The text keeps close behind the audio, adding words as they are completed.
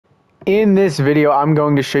In this video, I'm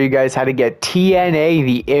going to show you guys how to get TNA,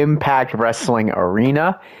 the Impact Wrestling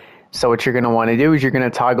Arena. So what you're going to want to do is you're going to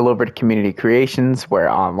toggle over to Community Creations where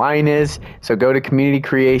online is. So go to Community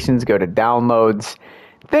Creations, go to Downloads.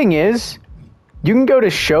 Thing is, you can go to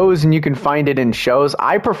shows and you can find it in shows.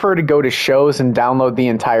 I prefer to go to shows and download the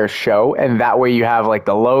entire show, and that way you have like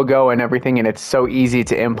the logo and everything, and it's so easy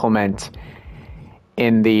to implement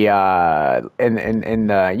in the in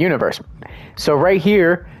the universe. So right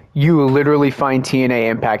here, you literally find TNA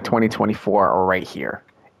Impact 2024 right here.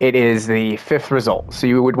 It is the 5th result. So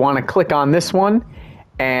you would want to click on this one,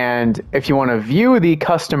 and if you want to view the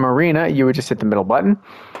custom arena, you would just hit the middle button.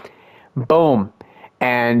 Boom.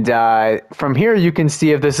 And from here, you can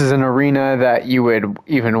see if this is an arena that you would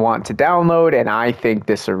even want to download, and I think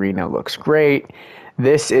this arena looks great.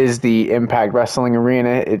 This is the Impact Wrestling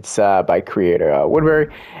Arena. It's by creator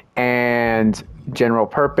Woodbury, and general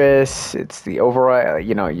purpose. It's the overlay.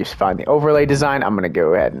 You find the overlay design. I'm going to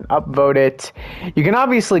go ahead and upvote it. You can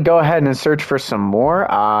obviously go ahead and search for some more.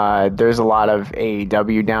 There's a lot of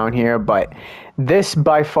AEW down here, but this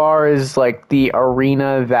by far is like the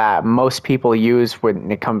arena that most people use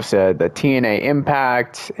when it comes to the TNA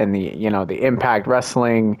Impact and the Impact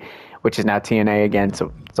Wrestling, which is now TNA again,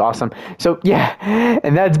 so it's awesome. So yeah,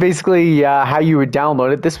 and that's basically how you would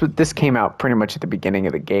download it. This came out pretty much at the beginning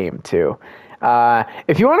of the game too.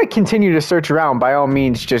 If you want to continue to search around, by all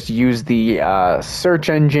means, just use the search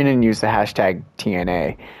engine and use the hashtag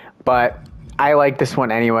TNA. But I like this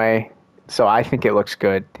one anyway, so I think it looks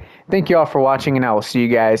good. Thank you all for watching, and I will see you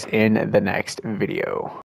guys in the next video.